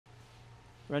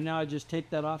Right now I just tape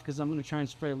that off because I'm going to try and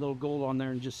spray a little gold on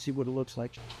there and just see what it looks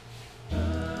like.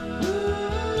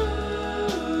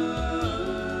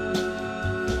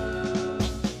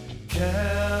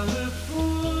 California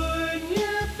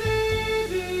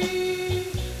baby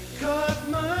caught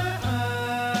my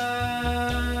eye,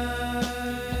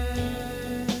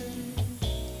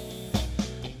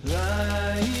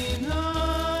 lying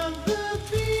on the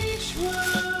beach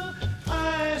while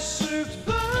I surfed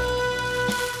by.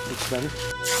 Looks better.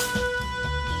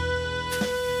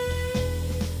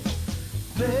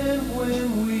 Then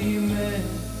when we met,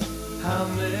 I'll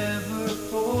never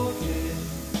forget.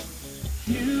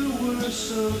 You were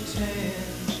so tan,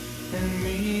 and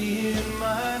me in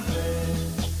my bed.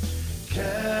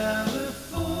 California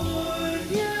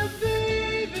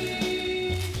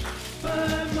baby,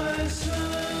 by my side.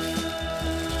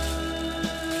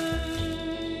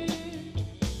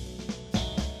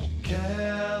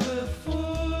 California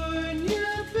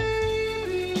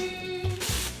baby,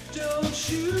 don't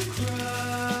you cry.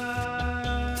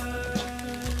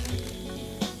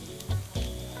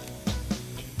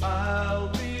 I'll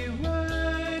be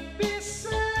right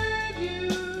beside you,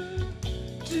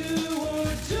 do or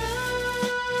die.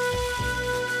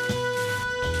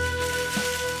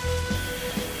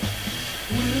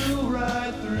 We'll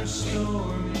ride through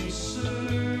stormy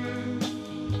surf.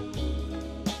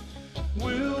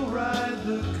 We'll ride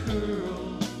the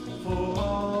curl for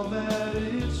all that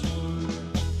it's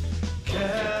worth.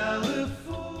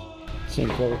 California. Same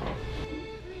color.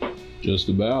 Just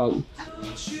about.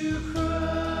 Don't you cry.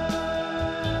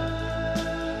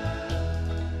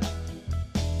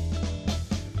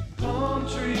 Palm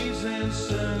trees and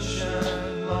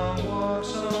sunshine, long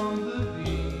walks on the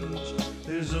beach.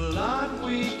 There's a lot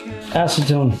we can.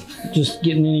 Acetone, just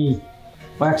getting any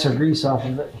wax or grease off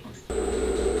of it.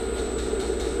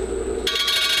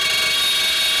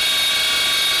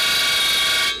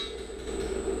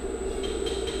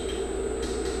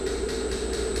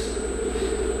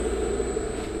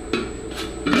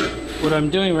 What I'm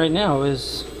doing right now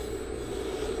is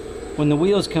when the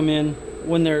wheels come in,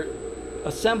 when they're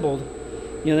assembled,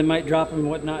 you know, they might drop them and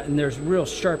whatnot, and there's real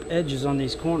sharp edges on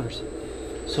these corners.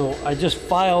 So I just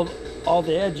filed all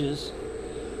the edges,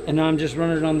 and now I'm just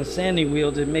running it on the sanding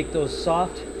wheel to make those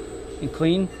soft and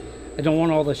clean. I don't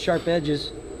want all the sharp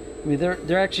edges. I mean,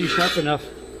 they're actually sharp enough.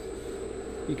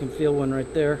 You can feel one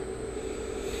right there.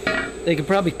 They could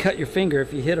probably cut your finger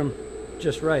if you hit them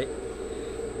just right.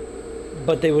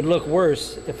 But they would look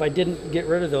worse if I didn't get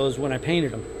rid of those when I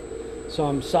painted them. So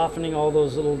I'm softening all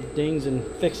those little dings and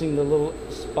fixing the little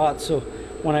spots, so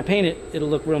when I paint it, it'll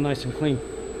look real nice and clean.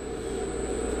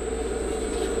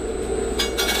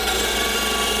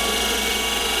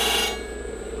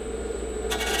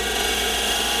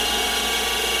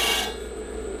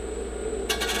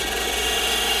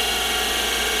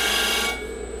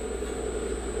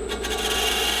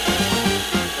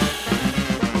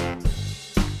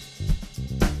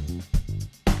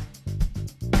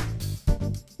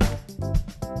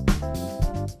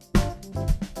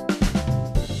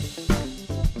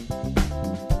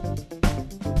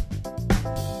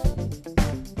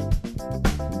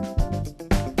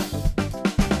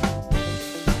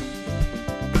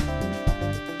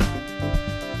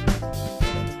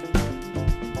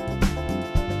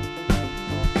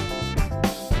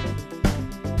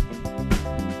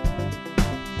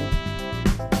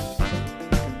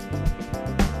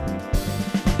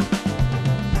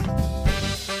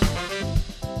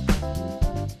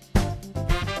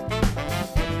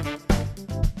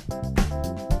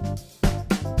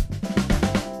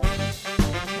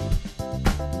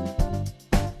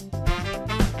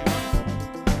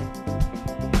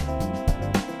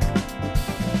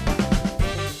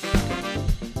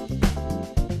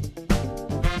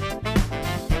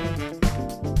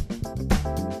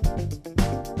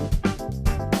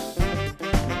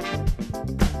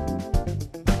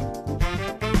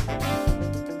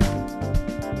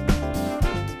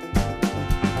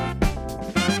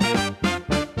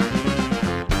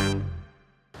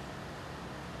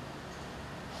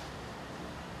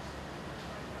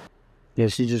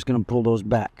 Yes, you're just going to pull those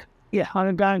back. Yeah,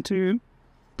 I'm going to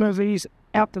move these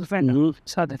out to the fender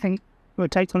so the thing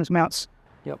rotates on its mounts.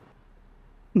 Yep.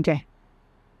 Okay.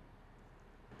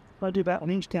 If I do about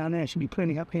 1 inch down there, it should be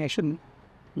plenty up here, shouldn't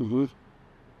it? Mm-hmm.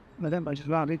 But that much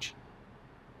advantage.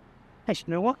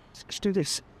 Actually, you know what? Let's do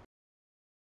this.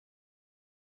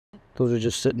 Those are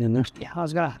just sitting in there. Yeah, I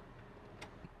was going to...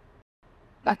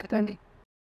 Back it only.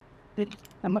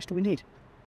 How much do we need?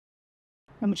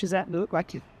 How much does that look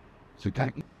like? It's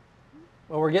okay.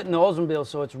 Well, we're getting the Oldsmobile,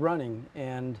 so it's running,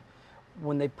 and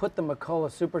when they put the McCullough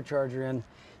supercharger in,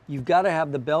 you've got to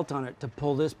have the belt on it to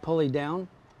pull this pulley down,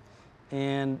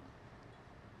 and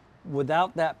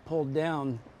without that pulled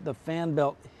down, the fan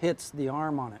belt hits the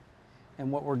arm on it.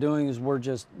 And what we're doing is we're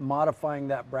just modifying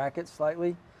that bracket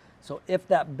slightly. So if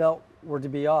that belt were to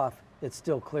be off, it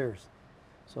still clears.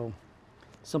 So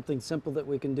something simple that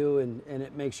we can do, and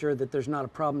it makes sure that there's not a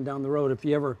problem down the road. If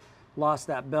you ever lost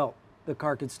that belt, the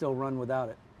car could still run without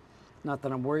it. Not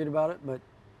that I'm worried about it, but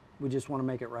we just want to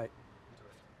make it right.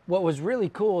 What was really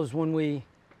cool is when we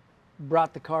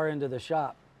brought the car into the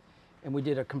shop and we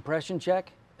did a compression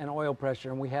check and oil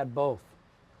pressure, and we had both.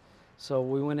 So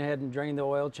we went ahead and drained the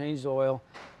oil, changed the oil,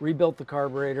 rebuilt the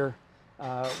carburetor.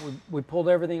 We pulled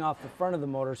everything off the front of the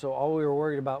motor, so all we were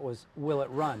worried about was, will it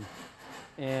run?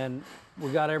 And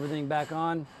we got everything back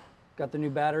on, got the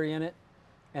new battery in it,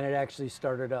 and it actually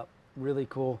started up. Really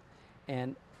cool.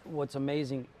 And what's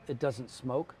amazing, it doesn't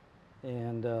smoke.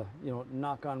 And you know,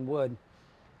 knock on wood,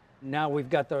 now we've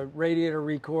got the radiator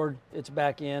record, it's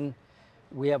back in.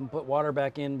 We haven't put water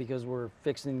back in because we're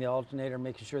fixing the alternator,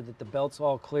 making sure that the belt's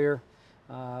all clear.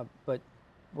 But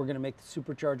we're gonna make the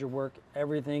supercharger work.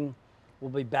 Everything will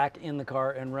be back in the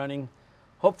car and running,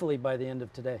 hopefully by the end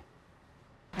of today.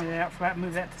 And then out flat,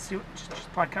 move that to see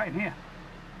just by cutting here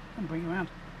and bring it around.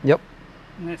 Yep.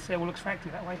 And then it all looks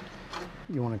factory that way.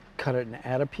 You wanna cut it and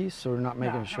add a piece so we're not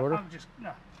making it shorter? I was just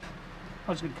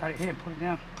gonna cut it here and put it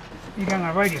down. You're going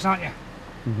on radius, aren't you?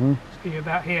 Mm-hmm. So you're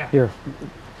about here. Here,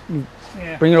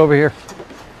 Yeah. bring it over here.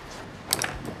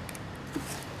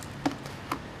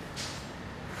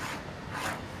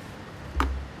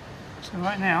 So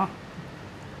right now,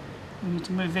 we need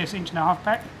to move this 1.5 inches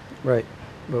back. Right,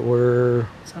 but we're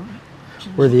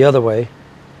So the other way.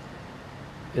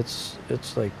 It's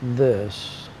like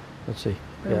this. Let's see.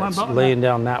 Bring Yeah, one it's button laying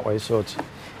down that way, so it's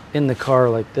in the car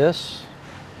like this.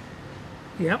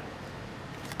 Yep.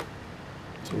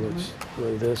 So let's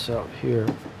lay this out here.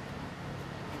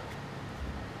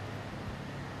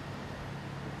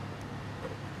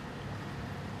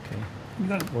 Okay, You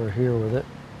got to we're here with it.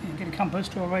 get a compass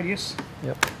to a radius.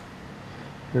 Yep.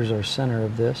 Here's our center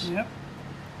of this. Yep.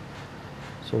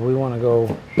 So we want to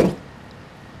go,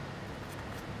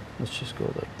 let's just go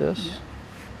like this. Yep.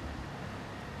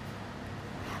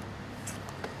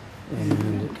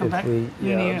 And Come if back. we, You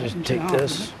yeah, need I'll a just inch take and a half,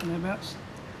 this. isn't it? Thereabouts.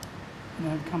 And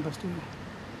then compass to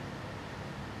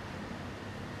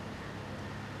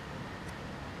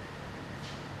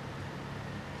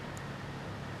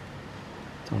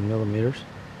It's on millimeters.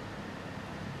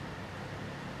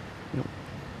 Yep.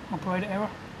 operator error.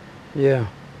 Yeah.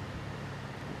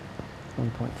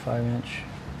 1.5 inch.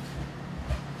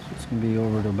 So it's going to be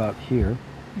over to about here.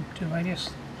 To radius.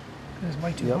 Because it's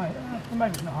way too Yep. high.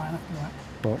 Maybe it's not high enough. You're right.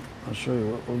 Well, I'll show you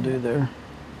what we'll do there.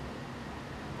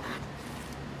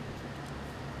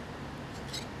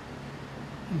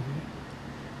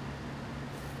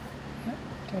 Yep.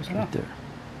 Close Right enough. there.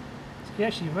 So you're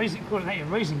actually raising, according to that, you're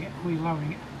raising it or you're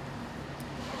lowering it.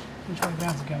 Which way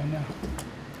round's it going now?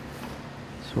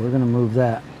 So we're going to move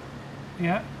that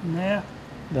Yeah, and there.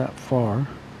 that far.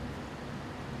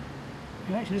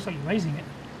 It actually looks like you're raising it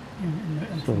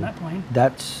So from that plane.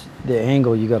 that's the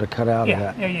angle you got to cut out of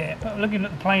Yeah, that. yeah. But looking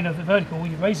at the plane of the vertical,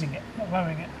 you're raising it, not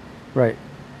lowering it. Right.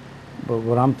 But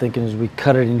what I'm thinking is we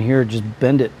cut it in here, just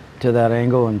bend it to that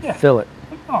angle and Yeah. fill it.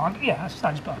 Oh, yeah, that's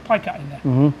just put a plate cut in there.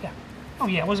 Mm-hmm. Yeah. Oh,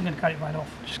 yeah, I wasn't going to cut it right off.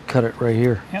 Just cut it right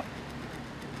here. Yep.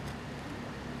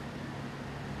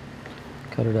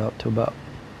 Cut it out to about,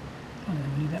 I don't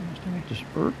think we need that much, do we? just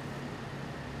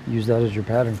use that as your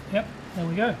pattern. Yep, there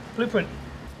we go. Blueprint.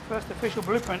 First official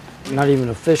blueprint. Not even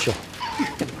official.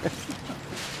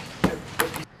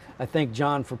 I thank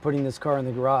John for putting this car in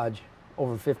the garage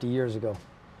over 50 years ago.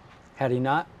 Had he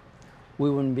not, we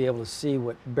wouldn't be able to see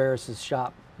what Barris's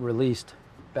shop released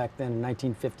back then in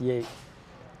 1958.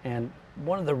 And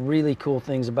one of the really cool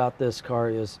things about this car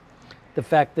is the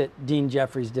fact that Dean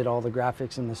Jeffries did all the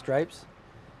graphics and the stripes.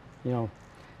 You know,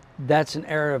 that's an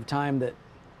era of time that,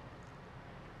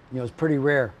 you know, is pretty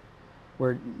rare.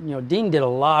 Where, you know, Dean did a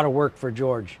lot of work for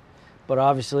George, but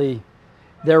obviously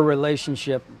their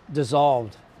relationship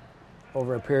dissolved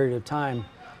over a period of time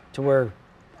to where,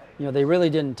 you know, they really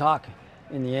didn't talk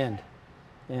in the end.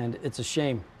 And it's a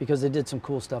shame because they did some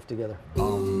cool stuff together.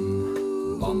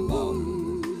 Bum, bum,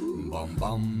 bum, bum,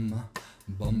 bum,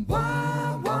 bum, bum.